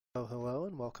Hello,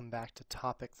 and welcome back to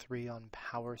Topic 3 on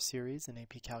Power Series in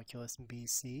AP Calculus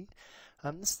BC.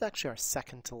 This is actually our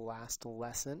second to last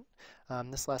lesson.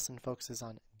 This lesson focuses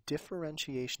on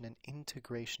differentiation and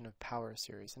integration of power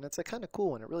series, and it's a kind of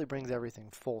cool one. It really brings everything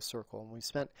full circle, and we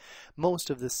spent most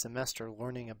of this semester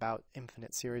learning about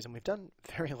infinite series, and we've done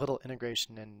very little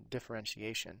integration and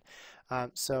differentiation.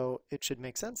 So it should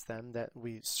make sense then that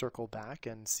we circle back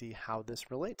and see how this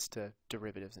relates to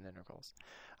derivatives and integrals.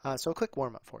 So a quick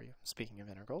warm-up for you, speaking of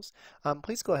integrals.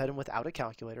 Please go ahead and without a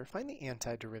calculator, find the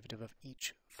antiderivative of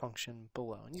each function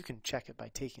below. And you can check it by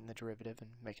taking the derivative and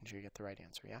making sure you get the right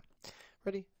answer, yeah?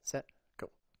 Ready, set, go.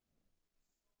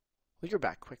 Well, you're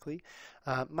back quickly.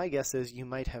 My guess is you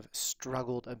might have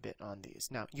struggled a bit on these.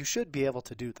 Now, you should be able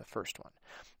to do the first one.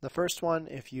 The first one,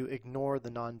 if you ignore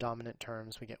the non-dominant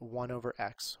terms, we get 1 over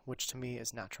x, which to me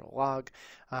is natural log.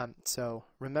 So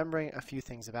remembering a few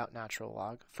things about natural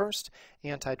log. First,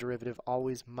 antiderivative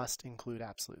always must include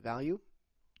absolute value.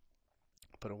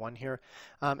 Put a 1 here.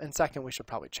 And second, we should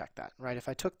probably check that, right? If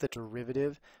I took the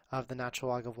derivative of the natural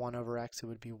log of 1 over x, it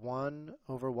would be 1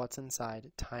 over what's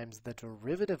inside times the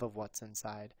derivative of what's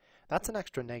inside. That's an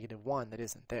extra -1 that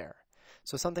isn't there.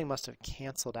 So something must have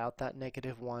canceled out that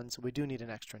 -1, so we do need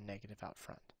an extra negative out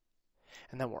front.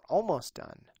 And then we're almost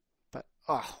done, but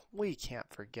we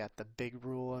can't forget the big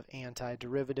rule of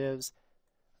antiderivatives,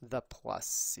 the plus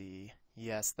c.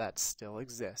 Yes, that still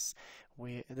exists.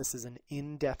 This is an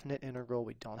indefinite integral.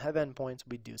 We don't have endpoints.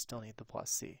 We do still need the plus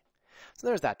c. So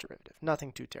there's that derivative.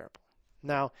 Nothing too terrible.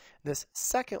 Now, this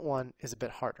second one is a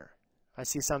bit harder. I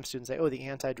see some students say, oh, the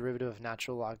antiderivative of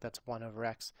natural log, that's 1 over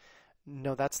x.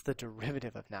 No, that's the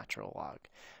derivative of natural log.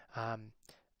 I'm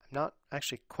not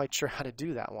actually quite sure how to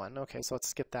do that one. Okay, so let's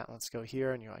skip that. Let's go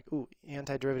here, and you're like, ooh,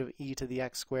 antiderivative of e to the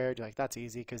x squared. You're like, that's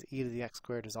easy because e to the x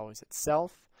squared is always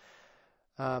itself.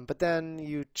 But then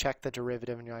you check the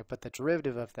derivative, and you're like, but the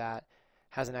derivative of that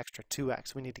has an extra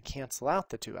 2x. We need to cancel out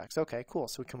the 2x. Okay, cool.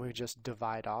 So can we just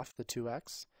divide off the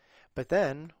 2x? But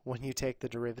then, when you take the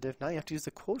derivative, now you have to use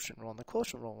the quotient rule, and the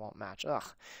quotient rule won't match.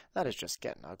 Ugh, that is just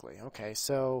getting ugly. Okay,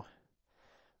 so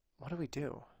what do we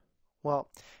do? Well,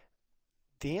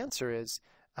 the answer is,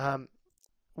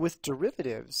 with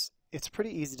derivatives, it's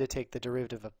pretty easy to take the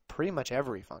derivative of pretty much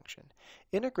every function.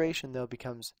 Integration, though,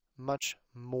 becomes much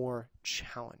more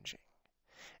challenging.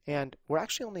 And we're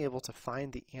actually only able to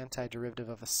find the antiderivative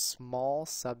of a small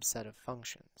subset of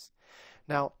functions.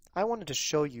 Now, I wanted to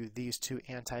show you these two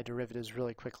antiderivatives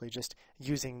really quickly, just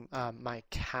using my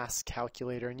CAS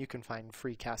calculator, and you can find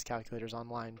free CAS calculators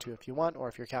online too if you want, or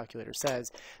if your calculator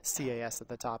says CAS at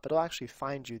the top, it'll actually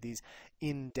find you these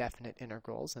indefinite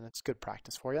integrals, and it's good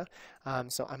practice for you.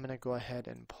 So I'm going to go ahead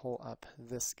and pull up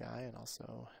this guy and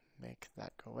also make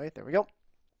that go away. There we go.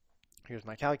 Here's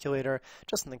my calculator,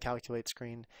 just on the calculate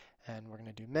screen, and we're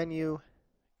going to do menu,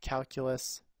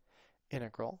 calculus,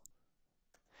 integral.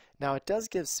 Now it does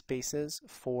give spaces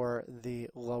for the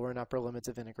lower and upper limits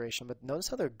of integration, but notice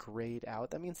how they're grayed out.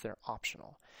 That means they're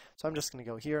optional. So I'm just going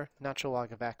to go here, natural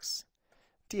log of x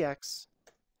dx,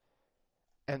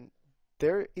 and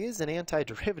there is an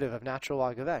antiderivative of natural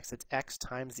log of x. It's x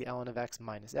times the ln of x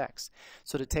minus x.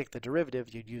 So to take the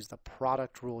derivative, you'd use the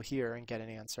product rule here and get an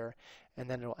answer, and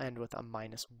then it'll end with a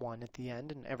 -1 at the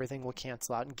end, and everything will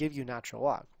cancel out and give you natural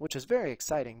log, which is very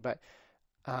exciting, but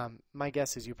my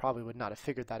guess is you probably would not have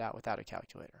figured that out without a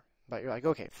calculator. But you're like,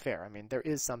 okay, fair. I mean, there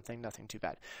is something, nothing too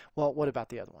bad. Well, what about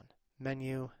the other one?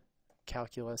 Menu,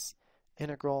 calculus,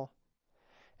 integral,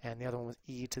 and the other one was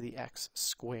e to the x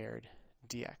squared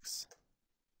dx.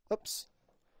 Oops.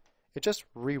 It just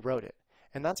rewrote it.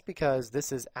 And that's because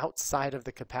this is outside of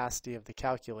the capacity of the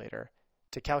calculator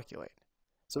to calculate.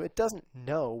 So it doesn't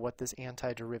know what this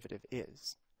antiderivative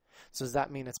is. So does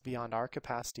that mean it's beyond our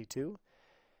capacity too?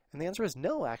 And the answer is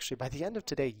no, actually. By the end of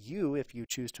today, you, if you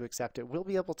choose to accept it, will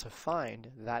be able to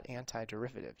find that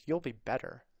antiderivative. You'll be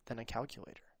better than a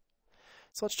calculator.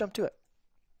 So let's jump to it.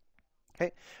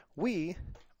 Okay, we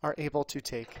are able to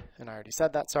take, and I already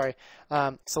said that, sorry.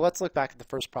 So let's look back at the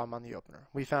first problem on the opener.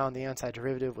 We found the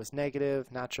antiderivative was negative,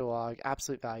 natural log,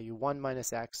 absolute value, 1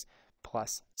 minus x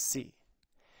plus c.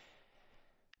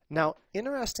 Now,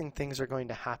 interesting things are going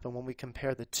to happen when we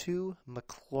compare the two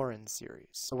Maclaurin series.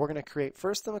 So we're going to create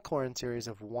first the Maclaurin series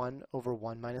of 1 over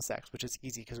 1 minus x, which is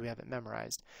easy because we have it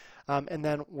memorized. And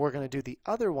then we're going to do the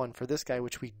other one for this guy,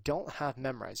 which we don't have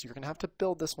memorized. You're going to have to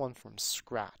build this one from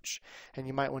scratch. And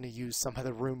you might want to use some of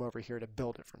the room over here to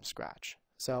build it from scratch.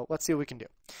 So let's see what we can do.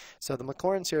 So the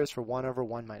Maclaurin series for 1 over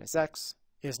 1 minus x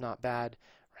is not bad,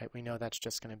 right? We know that's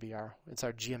just going to be it's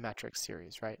our geometric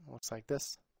series, right? It looks like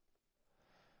this.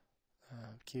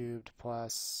 Cubed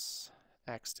plus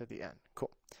x to the n.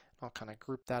 Cool. I'll kind of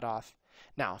group that off.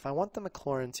 Now, if I want the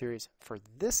Maclaurin series for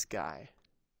this guy,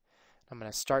 I'm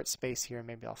going to start space here, and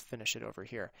maybe I'll finish it over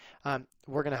here.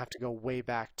 We're going to have to go way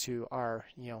back to our,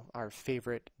 our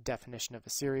favorite definition of a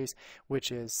series,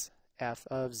 which is f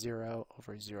of 0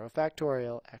 over 0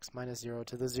 factorial x minus 0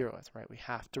 to the 0th, right? We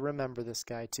have to remember this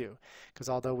guy too, because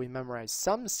although we memorize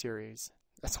some series,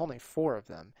 that's only 4 of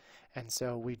them, and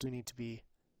so we do need to be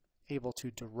able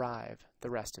to derive the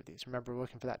rest of these. Remember, we're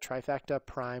looking for that trifecta,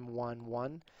 prime 1,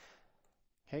 1.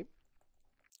 Okay,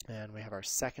 and we have our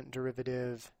second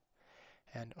derivative,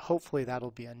 and hopefully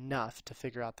that'll be enough to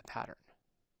figure out the pattern.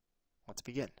 Let's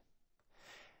begin.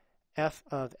 F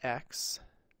of x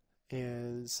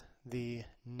is the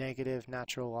negative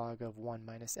natural log of 1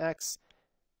 minus x,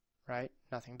 right?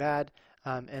 Nothing bad.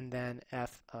 And then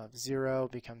f of 0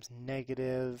 becomes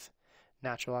negative.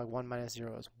 Natural log 1 minus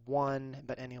 0 is 1,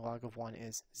 but any log of 1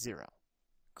 is 0.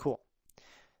 Cool.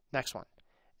 Next one.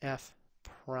 F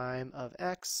prime of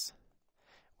x.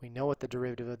 We know what the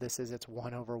derivative of this is. It's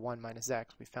 1 over 1 minus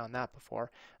x. We found that before.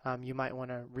 You might want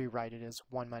to rewrite it as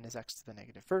 1 minus x to the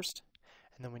negative first.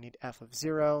 And then we need f of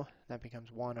 0. That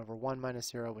becomes 1 over 1 minus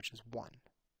 0, which is 1.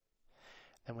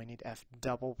 Then we need f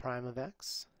double prime of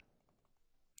x.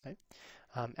 Okay.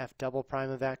 F double prime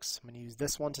of x, I'm going to use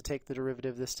this one to take the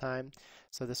derivative this time.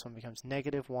 So this one becomes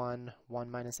negative 1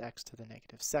 minus x to the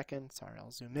negative second, sorry,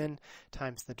 I'll zoom in,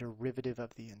 times the derivative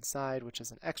of the inside, which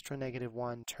is an extra negative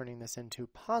 1, turning this into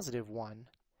positive 1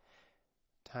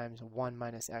 times 1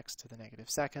 minus x to the negative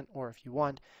second, or if you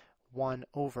want, 1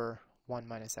 over 1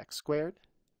 minus x squared.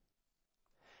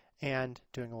 And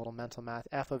doing a little mental math,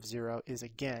 f of 0 is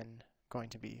again going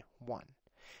to be 1.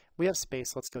 We have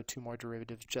space. Let's go 2 more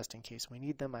derivatives just in case we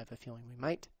need them. I have a feeling we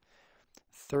might.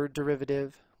 Third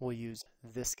derivative, we'll use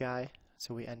this guy.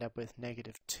 So we end up with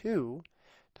negative 2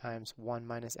 times 1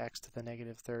 minus x to the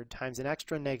negative third times an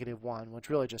extra negative 1, which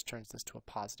really just turns this to a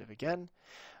positive again.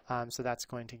 So that's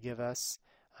going to give us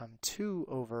 2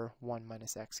 over 1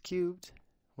 minus x cubed,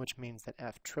 which means that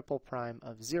f triple prime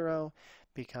of 0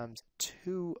 becomes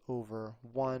 2 over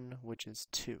 1, which is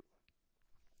 2.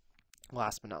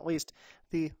 Last but not least,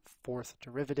 the fourth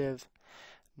derivative.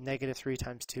 Negative 3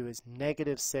 times 2 is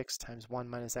negative 6 times 1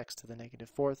 minus x to the negative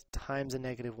fourth times a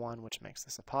negative 1, which makes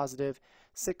this a positive.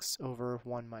 6 over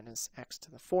 1 minus x to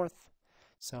the fourth.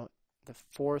 So the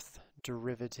fourth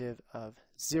derivative of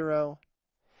 0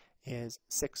 is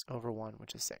 6 over 1,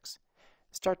 which is 6.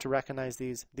 Start to recognize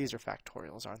these. These are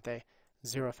factorials, aren't they?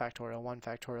 0 factorial, 1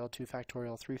 factorial, 2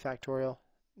 factorial, 3 factorial.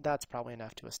 That's probably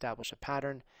enough to establish a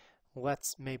pattern.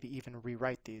 Let's maybe even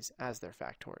rewrite these as their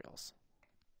factorials.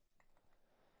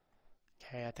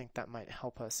 Okay, I think that might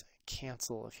help us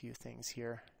cancel a few things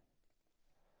here.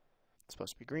 It's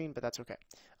supposed to be green, but that's okay.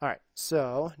 All right,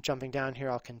 so jumping down here,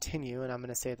 I'll continue, and I'm going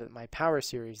to say that my power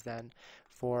series then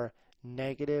for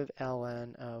negative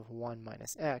ln of 1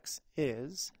 minus x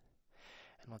is,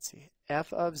 and let's see,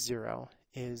 f of 0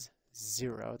 is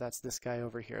 0. That's this guy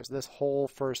over here. So this whole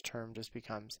first term just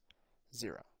becomes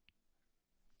 0.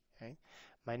 Okay.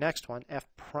 My next one, f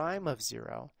prime of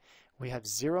 0, we have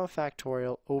 0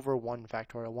 factorial over 1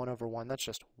 factorial. 1 over 1, that's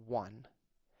just 1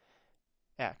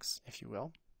 x, if you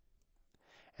will.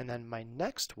 And then my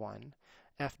next one,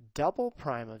 f double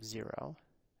prime of 0,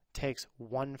 takes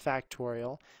 1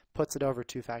 factorial, puts it over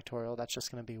 2 factorial. That's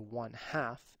just going to be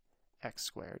 1/2 x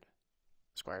squared.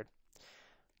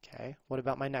 Okay, what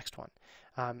about my next one?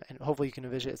 And hopefully you can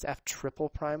envision it. It's f triple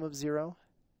prime of 0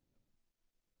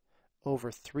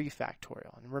 over 3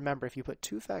 factorial. And remember, if you put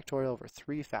 2 factorial over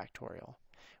 3 factorial,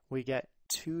 we get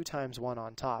 2 times 1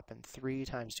 on top and 3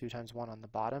 times 2 times 1 on the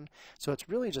bottom. So it's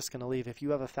really just going to leave, if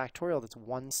you have a factorial that's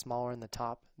 1 smaller in the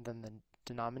top than the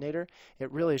denominator,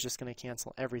 it really is just going to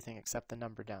cancel everything except the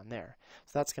number down there.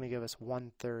 So that's going to give us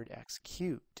 1/3 x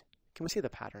cubed. Can we see the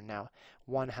pattern now?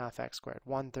 1/2 x squared,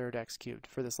 1/3 x cubed.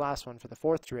 For this last one, for the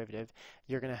fourth derivative,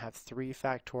 you're going to have 3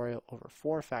 factorial over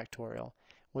 4 factorial,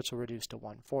 which will reduce to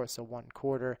 1/4, so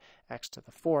 1/4 x to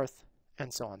the fourth,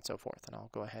 and so on and so forth. And I'll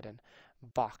go ahead and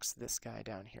box this guy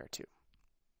down here too.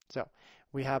 So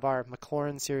we have our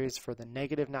Maclaurin series for the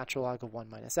negative natural log of 1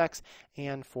 minus x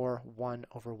and for 1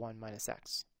 over 1 minus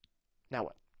x. Now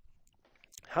what?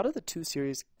 How do the two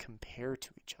series compare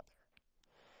to each other?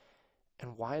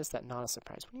 And why is that not a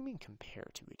surprise? What do you mean compare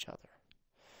to each other?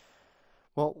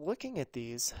 Well, looking at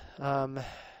these,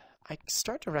 I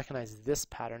start to recognize this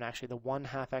pattern, actually, the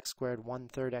 1/2 x squared,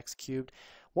 1/3 x cubed.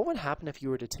 What would happen if you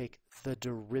were to take the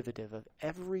derivative of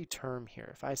every term here?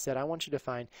 If I said, I want you to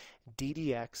find d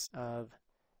dx of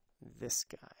this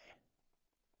guy,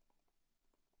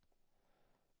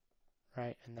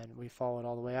 right? And then we follow it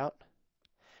all the way out.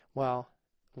 Well,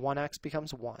 1x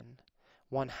becomes 1.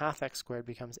 1/2 x squared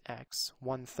becomes x.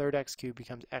 1/3 x cubed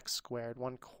becomes x squared.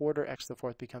 1/4 x to the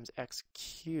fourth becomes x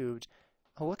cubed.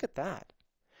 Oh, look at that.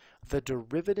 The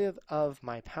derivative of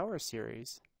my power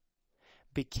series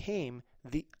became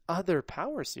the other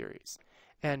power series.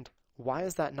 And why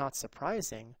is that not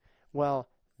surprising? Well,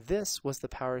 this was the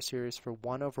power series for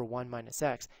 1 over 1 minus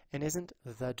x, and isn't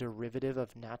the derivative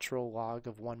of natural log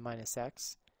of 1 minus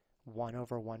x 1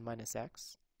 over 1 minus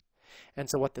x? And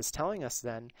so what this is telling us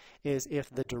then is if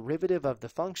the derivative of the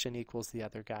function equals the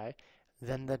other guy,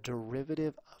 then the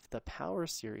derivative of the power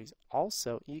series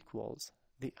also equals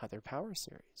the other power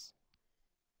series.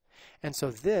 And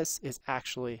so this is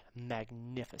actually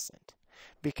magnificent,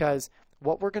 because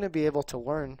what we're going to be able to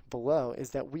learn below is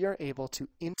that we are able to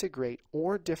integrate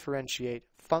or differentiate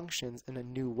functions in a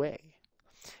new way.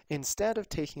 Instead of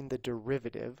taking the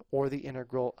derivative or the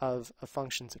integral of a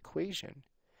function's equation,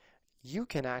 you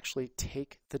can actually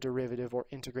take the derivative or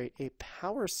integrate a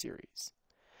power series.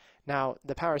 Now,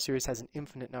 the power series has an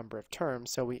infinite number of terms,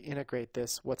 so we integrate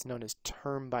this what's known as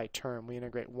term by term. We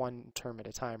integrate one term at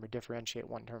a time or differentiate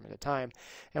one term at a time.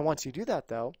 And once you do that,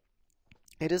 though,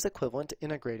 it is equivalent to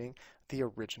integrating the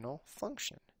original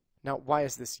function. Now, why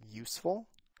is this useful?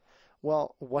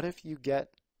 Well, what if you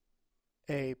get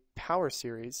a power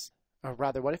series, or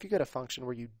rather, what if you get a function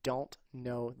where you don't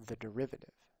know the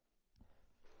derivative?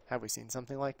 Have we seen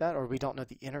something like that? Or we don't know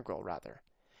the integral, rather.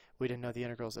 We didn't know the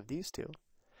integrals of these two.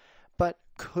 But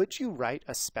could you write,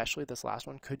 especially this last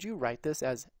one, could you write this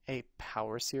as a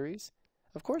power series?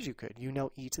 Of course you could. You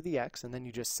know e to the x, and then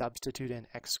you just substitute in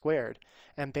x squared,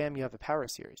 and bam, you have a power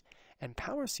series. And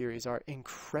power series are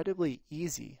incredibly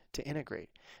easy to integrate,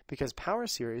 because power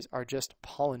series are just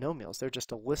polynomials. They're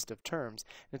just a list of terms,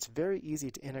 and it's very easy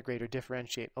to integrate or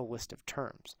differentiate a list of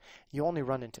terms. You only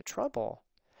run into trouble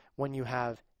when you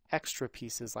have extra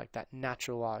pieces like that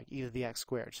natural log, e to the x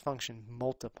squared, function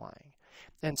multiplying.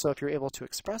 And so if you're able to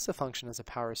express a function as a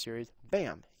power series,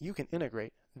 bam, you can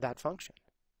integrate that function.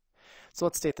 So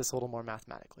let's state this a little more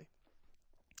mathematically.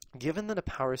 Given that a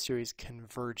power series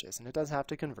converges, and it does have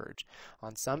to converge,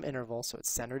 on some interval, so it's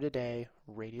centered at A,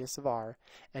 radius of r,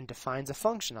 and defines a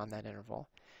function on that interval,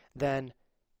 then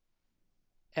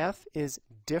f is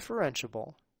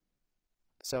differentiable,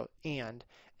 and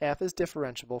f is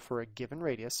differentiable for a given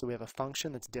radius, so we have a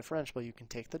function that's differentiable, you can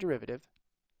take the derivative,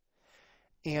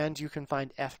 and you can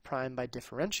find f prime by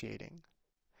differentiating.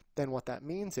 Then what that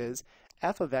means is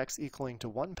f of x equaling to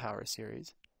 1 power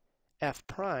series, f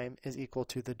prime is equal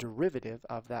to the derivative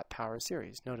of that power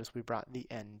series. Notice we brought the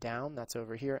n down, that's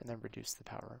over here, and then reduced the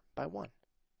power by 1.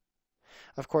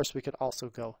 Of course, we could also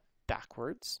go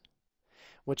backwards,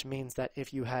 which means that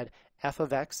if you had f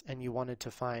of x and you wanted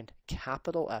to find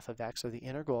capital F of x, or the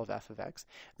integral of f of x,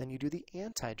 then you do the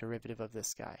antiderivative of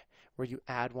this guy, where you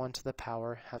add 1 to the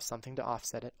power, have something to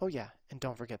offset it. Oh yeah, and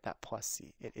don't forget that plus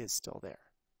c. It is still there.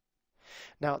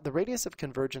 Now, the radius of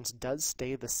convergence does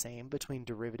stay the same between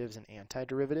derivatives and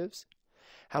antiderivatives.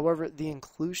 However, the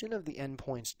inclusion of the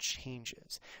endpoints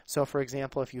changes. So, for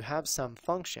example, if you have some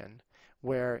function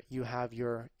where you have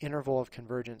your interval of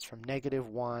convergence from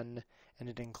 -1 and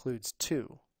it includes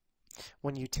 2,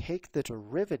 when you take the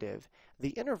derivative, the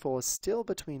interval is still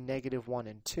between -1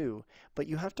 and 2, but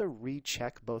you have to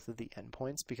recheck both of the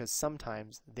endpoints because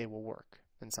sometimes they will work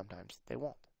and sometimes they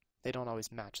won't. They don't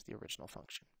always match the original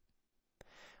function.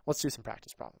 Let's do some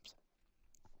practice problems.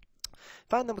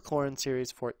 Find the Maclaurin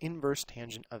series for inverse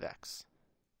tangent of x.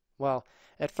 Well,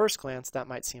 at first glance, that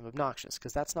might seem obnoxious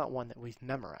because that's not one that we've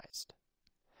memorized.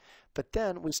 But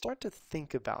then we start to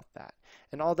think about that.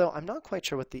 And although I'm not quite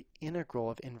sure what the integral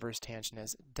of inverse tangent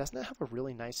is, doesn't it have a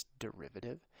really nice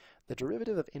derivative? The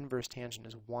derivative of inverse tangent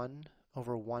is 1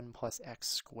 over 1 plus x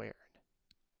squared.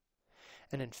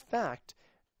 And in fact,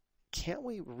 can't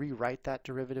we rewrite that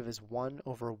derivative as 1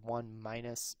 over 1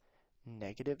 minus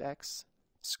negative x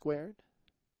squared?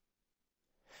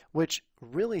 Which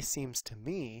really seems to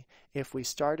me, if we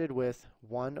started with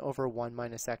 1 over 1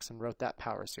 minus x and wrote that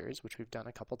power series, which we've done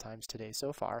a couple times today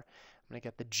so far, I'm going to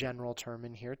get the general term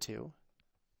in here too.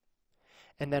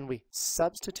 And then we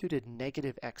substituted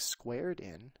negative x squared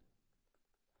in,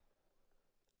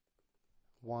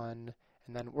 1,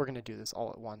 and then we're going to do this all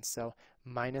at once. So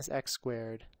minus x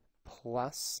squared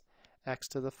plus x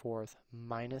to the fourth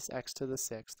minus x to the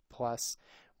sixth plus,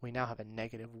 we now have a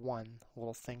 -1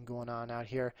 little thing going on out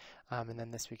here, and then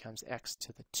this becomes x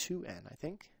to the 2n, I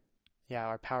think. Yeah,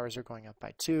 our powers are going up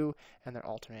by 2, and they're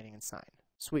alternating in sign.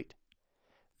 Sweet.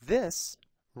 This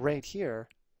right here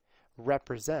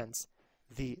represents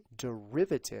the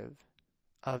derivative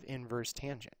of inverse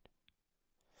tangent.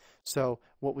 So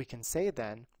what we can say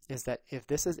then is that if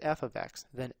this is f of x,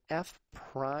 then f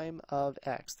prime of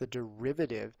x, the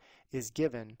derivative, is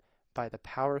given by the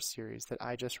power series that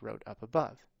I just wrote up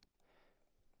above.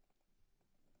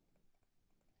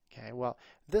 Okay, well,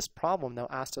 this problem, though,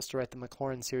 asked us to write the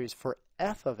Maclaurin series for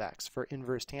f of x for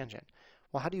inverse tangent.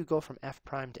 Well, how do you go from f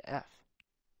prime to f?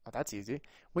 Well, that's easy.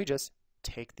 We just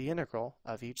take the integral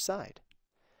of each side.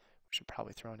 We should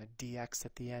probably throw in a dx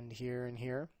at the end here and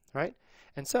here, right?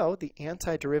 And so the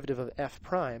antiderivative of f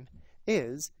prime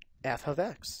is f of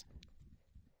x.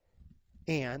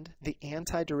 And the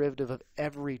antiderivative of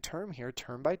every term here,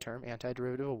 term by term,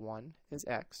 antiderivative of 1 is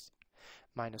x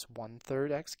minus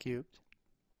 1/3 x cubed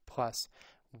plus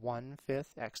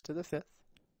 1/5 x to the 5th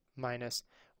minus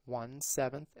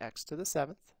 1/7 x to the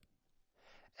 7th,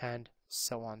 and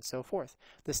so on and so forth.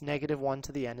 This negative 1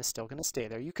 to the n is still going to stay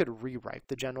there. You could rewrite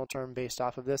the general term based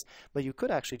off of this, but you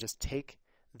could actually just take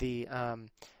the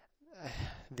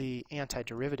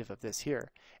antiderivative of this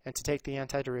here. And to take the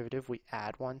antiderivative, we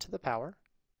add 1 to the power,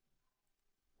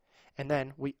 and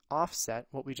then we offset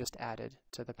what we just added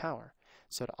to the power.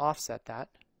 So to offset that,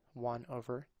 1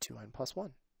 over 2n plus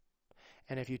 1.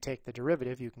 And if you take the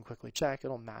derivative, you can quickly check,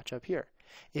 it'll match up here.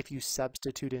 If you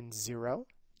substitute in 0,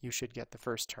 you should get the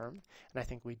first term, and I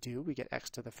think we do. We get x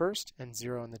to the first, and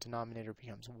 0 in the denominator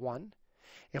becomes 1.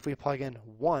 If we plug in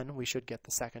 1, we should get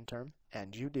the second term,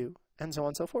 and you do, and so on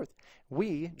and so forth.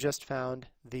 We just found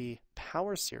the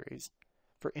power series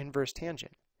for inverse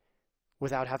tangent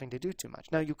without having to do too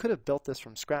much. Now, you could have built this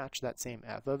from scratch, that same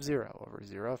f of 0 over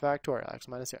 0 factorial x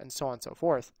minus 0, and so on and so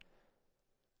forth,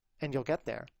 and you'll get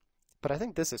there. But I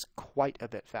think this is quite a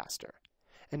bit faster.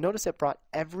 And notice it brought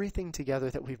everything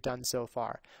together that we've done so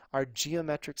far. Our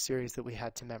geometric series that we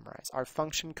had to memorize, our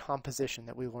function composition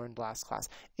that we learned last class,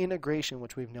 integration,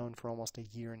 which we've known for almost a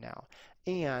year now,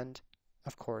 and,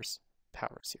 of course,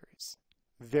 power series.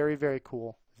 Very, very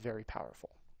cool, very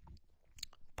powerful.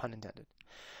 Pun intended.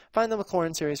 Find the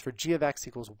Maclaurin series for g of x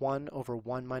equals 1 over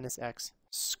 1 minus x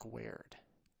squared.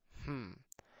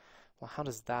 Well, how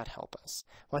does that help us?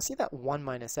 Well, I see that 1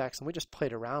 minus x, and we just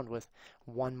played around with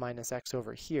 1 minus x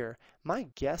over here. My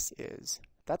guess is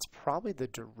that's probably the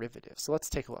derivative. So let's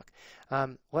take a look.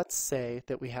 Let's say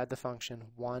that we had the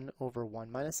function 1 over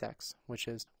 1 minus x, which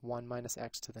is 1 minus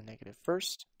x to the negative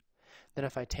first. Then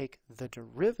if I take the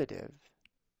derivative,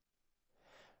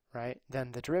 right,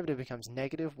 then the derivative becomes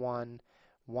negative 1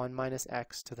 minus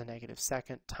x to the negative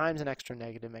second times an extra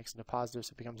negative makes it a positive,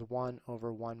 so it becomes 1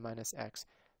 over 1 minus x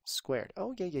squared.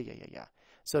 Oh, yeah.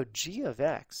 So g of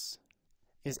x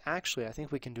is actually, I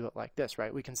think we can do it like this,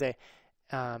 right? We can say,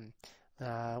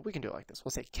 we can do it like this.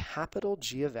 We'll say capital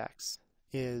G of x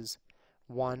is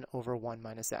 1 over 1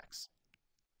 minus x.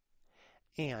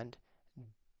 And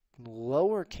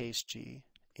lowercase g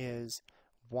is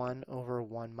 1 over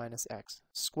 1 minus x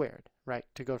squared, right?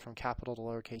 To go from capital to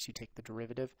lowercase, you take the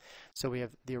derivative. So we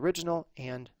have the original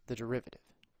and the derivative.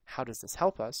 How does this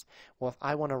help us? Well, if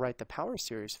I want to write the power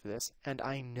series for this, and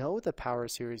I know the power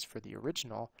series for the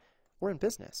original, we're in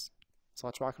business. So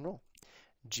let's rock and roll.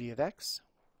 G of x,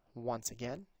 once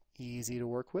again, easy to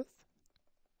work with,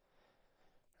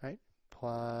 right?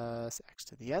 Plus x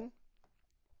to the n.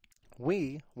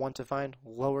 We want to find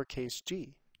lowercase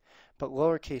g, but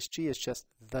lowercase g is just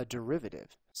the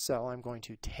derivative. So I'm going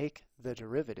to take the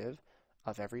derivative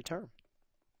of every term.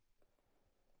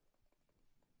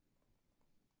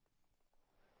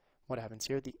 What happens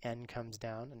here? The n comes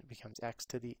down and it becomes x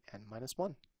to the n minus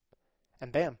 1.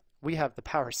 And bam, we have the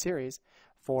power series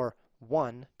for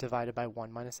 1 divided by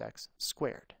 1 minus x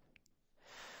squared.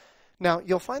 Now,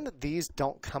 you'll find that these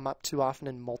don't come up too often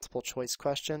in multiple choice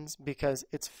questions because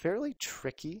it's fairly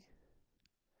tricky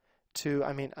to,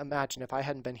 imagine if I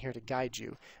hadn't been here to guide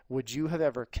you, would you have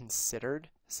ever considered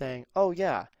saying, oh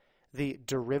yeah, the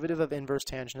derivative of inverse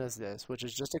tangent is this, which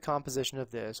is just a composition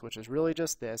of this, which is really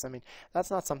just this.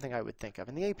 That's not something I would think of,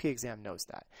 and the AP exam knows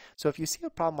that. So if you see a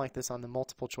problem like this on the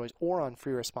multiple choice or on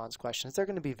free response questions, they're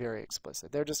going to be very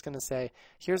explicit. They're just going to say,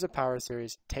 here's a power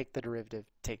series, take the derivative,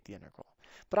 take the integral.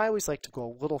 But I always like to go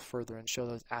a little further and show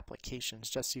those applications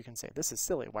just so you can say, this is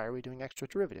silly, why are we doing extra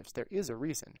derivatives? There is a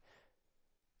reason.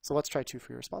 So let's try 2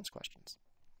 free response questions.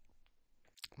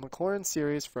 Maclaurin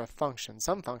series for a function.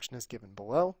 Some function is given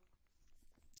below.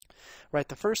 Write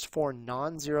the first 4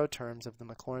 non-zero terms of the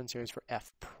Maclaurin series for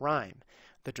f prime,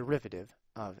 the derivative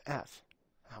of f.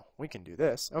 Oh, we can do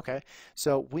this. Okay,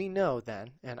 so we know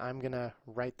then, and I'm going to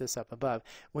write this up above,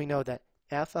 we know that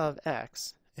f of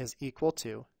x is equal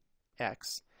to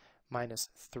x minus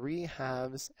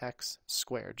 3/2 x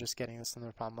squared, just getting this in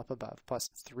the problem up above, plus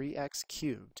 3x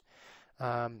cubed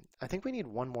I think we need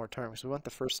one more term because we want the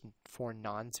first four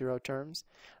non-zero terms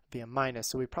to be a minus.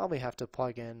 So we probably have to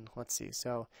plug in, let's see,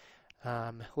 so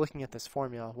looking at this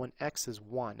formula, when x is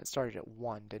 1, it started at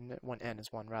 1, didn't it? When n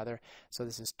is 1, rather. So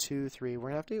this is 2, 3. We're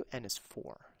going to have to do n is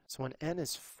 4. So when n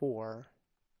is 4,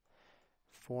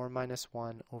 4 minus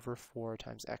 1 over 4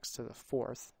 times x to the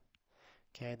fourth.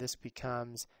 Okay, this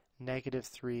becomes negative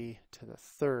 3 to the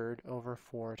third over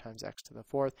 4 times x to the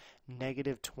fourth,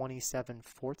 negative 27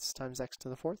 fourths times x to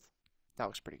the fourth. That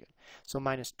looks pretty good. So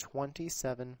minus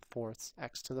 27 fourths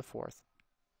x to the fourth,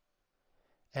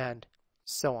 and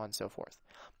so on and so forth.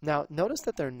 Now, notice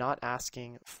that they're not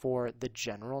asking for the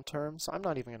general term, so I'm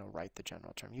not even going to write the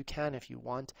general term. You can if you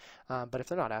want, but if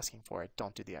they're not asking for it,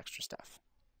 don't do the extra stuff.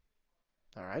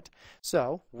 All right,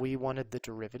 so we wanted the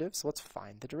derivative, so let's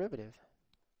find the derivative.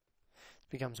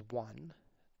 Becomes 1,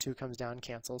 2 comes down,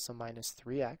 cancels, so minus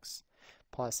 3x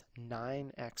plus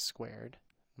 9x squared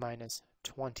minus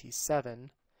 27x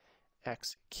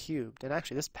cubed. And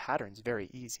actually, this pattern's very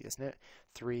easy, isn't it?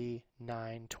 3,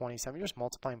 9, 27. You're just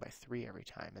multiplying by 3 every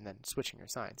time and then switching your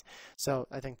signs. So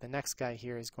I think the next guy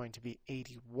here is going to be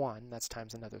 81. That's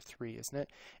times another 3, isn't it?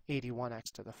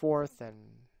 81x to the fourth, and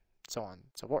so on and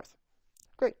so forth.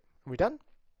 Great. Are we done?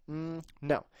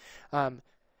 No.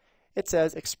 It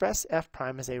says express f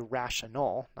prime as a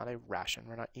rational, not a ration,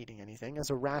 we're not eating anything, as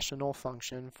a rational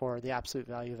function for the absolute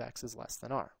value of x is less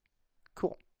than r.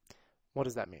 Cool. What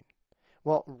does that mean?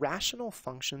 Well, rational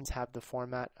functions have the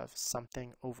format of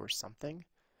something over something,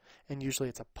 and usually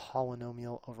it's a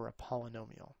polynomial over a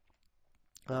polynomial.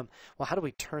 Well, how do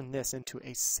we turn this into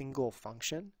a single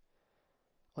function?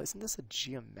 Well, isn't this a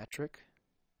geometric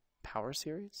power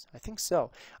series? I think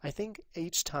so. I think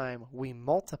each time we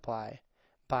multiply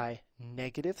by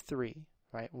negative 3,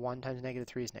 right? 1 times negative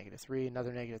 3 is negative 3,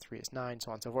 another negative 3 is 9,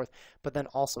 so on and so forth, but then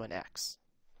also an x.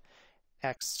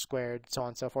 X squared, so on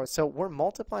and so forth. So we're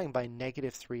multiplying by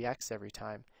negative 3x every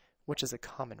time, which is a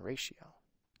common ratio.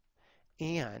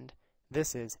 And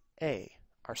this is A,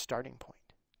 our starting point.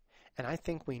 And I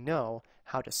think we know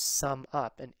how to sum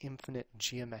up an infinite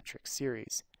geometric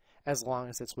series as long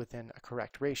as it's within a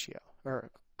correct ratio, or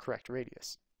correct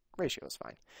radius. Ratio is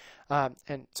fine.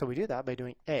 And so we do that by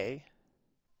doing A,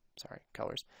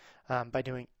 by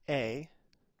doing A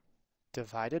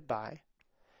divided by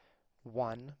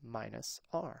 1 minus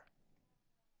r.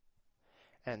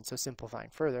 And so simplifying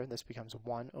further, this becomes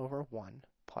 1 over 1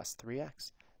 plus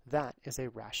 3x. That is a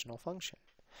rational function.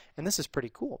 And this is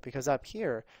pretty cool because up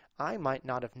here, I might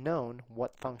not have known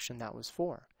what function that was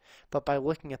for. But by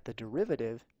looking at the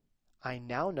derivative, I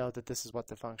now know that this is what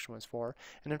the function was for.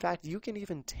 And in fact, you can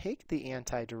even take the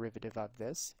antiderivative of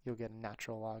this. You'll get a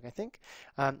natural log, I think.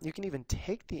 You can even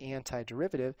take the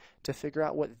antiderivative to figure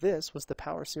out what this was the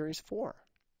power series for.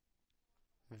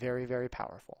 Very, very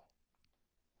powerful.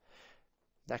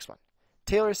 Next one.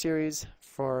 Taylor series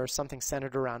for something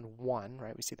centered around 1,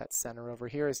 right? We see that center over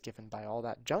here is given by all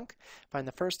that junk. Find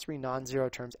the first 3 non-zero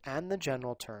terms and the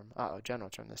general term,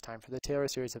 general term this time, for the Taylor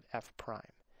series of f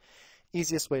prime.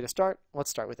 Easiest way to start, let's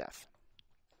start with f.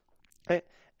 Okay,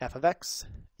 f of x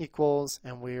equals,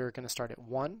 and we're going to start at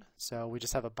 1, so we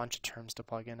just have a bunch of terms to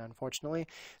plug in, unfortunately.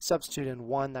 Substitute in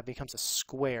 1, that becomes a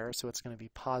square, so it's going to be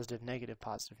positive, negative,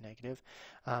 positive, negative.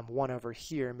 1 over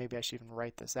here, maybe I should even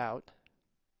write this out,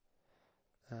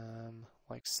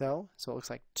 like so. So it looks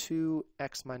like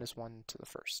 2x minus 1 to the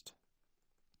first.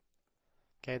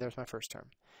 Okay, there's my first term.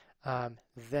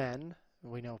 Then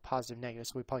we know positive, negative,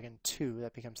 so we plug in 2,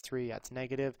 that becomes 3, that's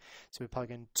negative. So we plug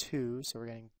in 2, so we're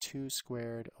getting 2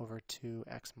 squared over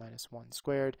 2x minus 1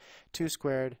 squared. 2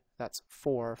 squared, that's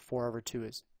 4. 4 over 2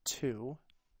 is 2.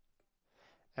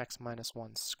 X minus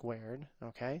 1 squared,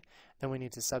 okay? Then we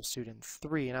need to substitute in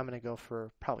 3, and I'm going to go for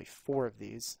probably 4 of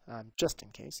these, just in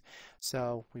case.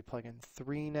 So we plug in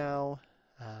 3 now.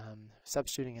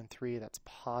 Substituting in 3, that's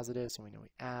positive, so we know we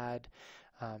add.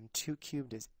 2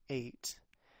 cubed is 8.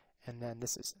 And then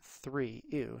this is 3.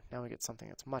 Ew, now we get something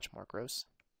that's much more gross.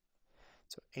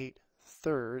 So 8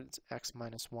 thirds x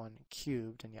minus 1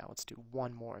 cubed. And yeah, let's do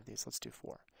one more of these. Let's do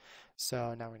 4.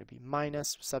 So now we're going to be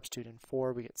minus. Substitute in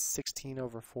 4. We get 16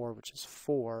 over 4, which is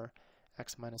 4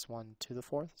 x minus 1 to the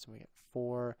fourth. So we get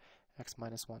 4 x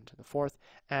minus 1 to the fourth.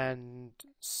 And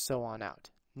so on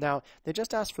out. Now, they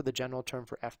just asked for the general term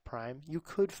for f prime. You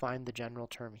could find the general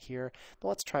term here, but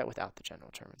let's try it without the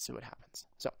general term and see what happens.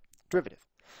 So, derivative.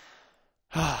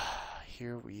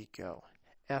 Here we go.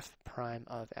 F prime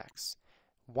of x.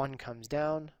 1 comes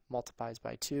down, multiplies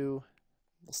by 2,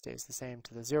 it stays the same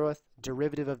to the 0th.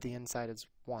 Derivative of the inside is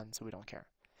 1, so we don't care.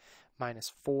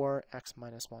 Minus 4x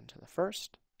minus 1 to the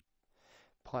first,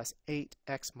 plus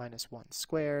 8x minus 1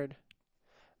 squared,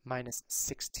 minus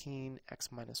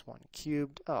 16x minus 1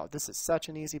 cubed. Oh, this is such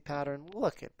an easy pattern.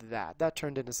 Look at that. That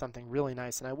turned into something really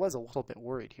nice, and I was a little bit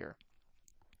worried here.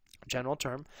 General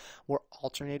term, we're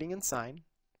alternating in sign.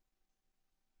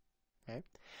 Okay,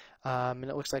 and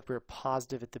it looks like we were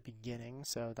positive at the beginning,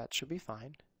 so that should be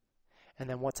fine. And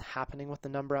then what's happening with the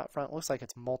number out front? It looks like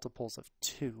it's multiples of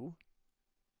 2.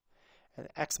 And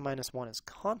x minus 1 is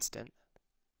constant.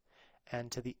 And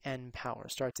to the n power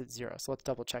starts at 0. So let's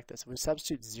double check this. If we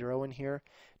substitute 0 in here,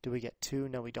 do we get 2?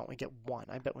 No, we don't. We get 1.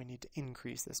 I bet we need to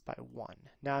increase this by 1.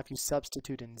 Now if you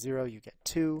substitute in 0, you get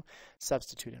 2.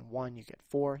 Substitute in 1, you get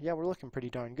 4. Yeah, we're looking pretty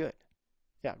darn good.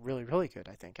 Yeah, really, really good,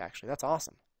 I think, actually. That's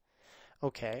awesome.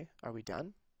 Okay, are we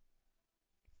done?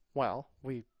 Well,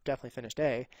 we definitely finished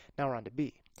A. Now we're on to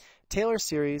B. Taylor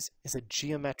series is a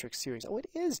geometric series. Oh, it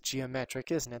is geometric,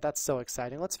 isn't it? That's so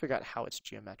exciting. Let's figure out how it's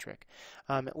geometric.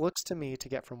 It looks to me to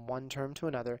get from one term to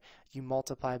another, you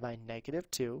multiply by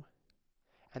negative 2,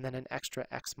 and then an extra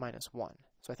x minus 1.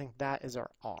 So I think that is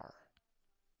our R.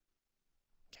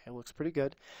 Okay, looks pretty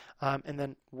good. And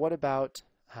then what about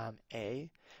A?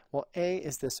 Well, A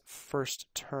is this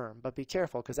first term, but be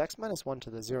careful because x minus 1 to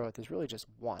the 0th is really just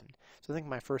 1. So I think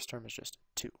my first term is just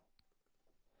 2.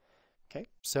 Okay,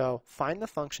 so find the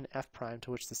function f prime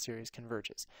to which the series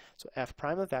converges. So f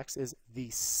prime of x is the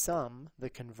sum, the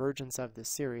convergence of the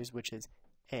series, which is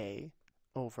A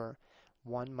over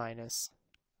 1 minus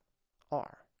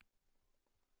R,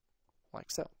 like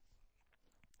so.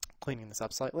 Cleaning this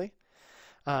up slightly.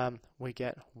 We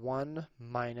get 1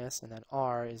 minus, and then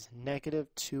R is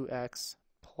negative 2x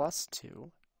plus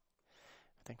 2.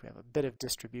 I think we have a bit of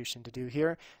distribution to do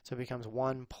here. So it becomes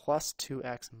 1 plus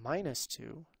 2x minus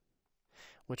 2,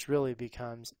 which really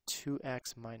becomes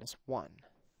 2x minus 1.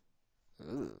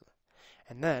 Ugh.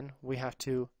 And then we have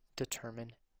to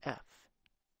determine f.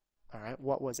 All right,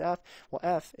 what was f? Well,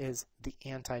 f is the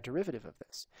antiderivative of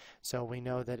this. So we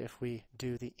know that if we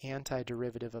do the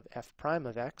antiderivative of f prime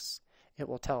of x, it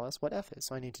will tell us what f is.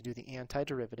 So I need to do the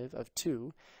antiderivative of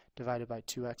 2 divided by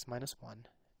 2x minus 1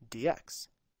 dx.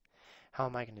 How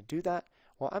am I going to do that?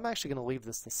 Well, I'm actually going to leave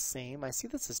this the same. I see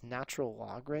this as natural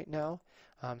log right now.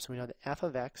 So we know that f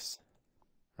of x,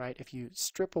 right, if you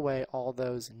strip away all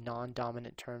those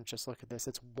non-dominant terms, just look at this,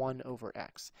 it's 1 over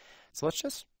x. So let's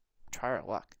just try our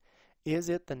luck. Is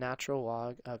it the natural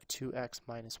log of 2x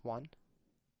minus 1?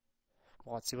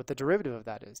 Well, let's see what the derivative of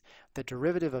that is. The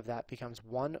derivative of that becomes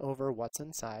 1 over what's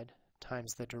inside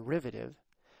times the derivative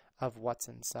of what's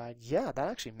inside. Yeah, that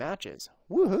actually matches.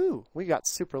 Woohoo! We got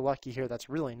super lucky here. That's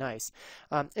really nice.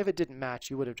 If it didn't match,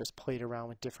 you would have just played around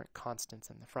with different constants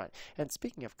in the front. And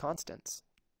speaking of constants,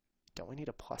 don't we need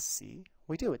a plus c?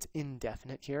 We do. It's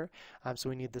indefinite here, so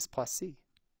we need this plus c.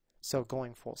 So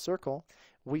going full circle,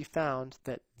 we found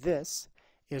that this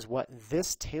is what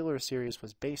this Taylor series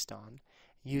was based on.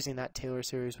 Using that Taylor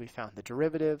series, we found the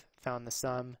derivative, found the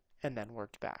sum, and then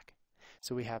worked back.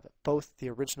 So we have both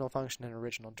the original function and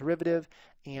original derivative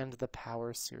and the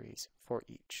power series for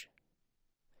each.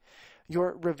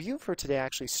 Your review for today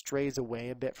actually strays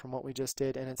away a bit from what we just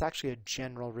did, and it's actually a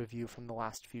general review from the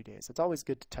last few days. It's always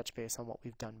good to touch base on what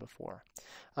we've done before.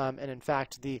 And in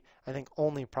fact, the, I think,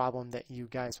 only problem that you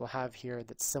guys will have here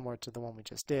that's similar to the one we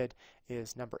just did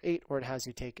is number 8, where it has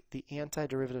you take the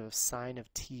antiderivative of sine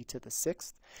of t to the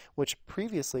 6th, which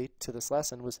previously to this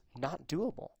lesson was not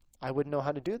doable. I wouldn't know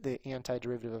how to do the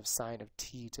antiderivative of sine of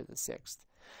t to the 6th.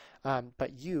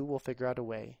 But you will figure out a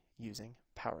way using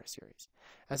power series.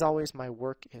 As always, my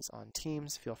work is on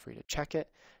Teams. Feel free to check it.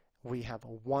 We have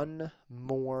one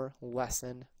more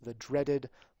lesson, the dreaded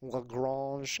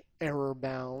Lagrange error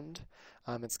bound.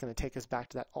 It's going to take us back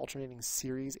to that alternating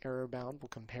series error bound. We'll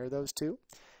compare those two.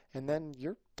 And then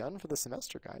you're done for the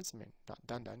semester, guys. I mean, not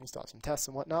done. You still have some tests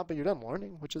and whatnot, but you're done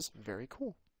learning, which is very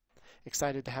cool.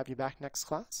 Excited to have you back next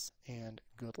class, and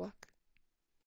good luck.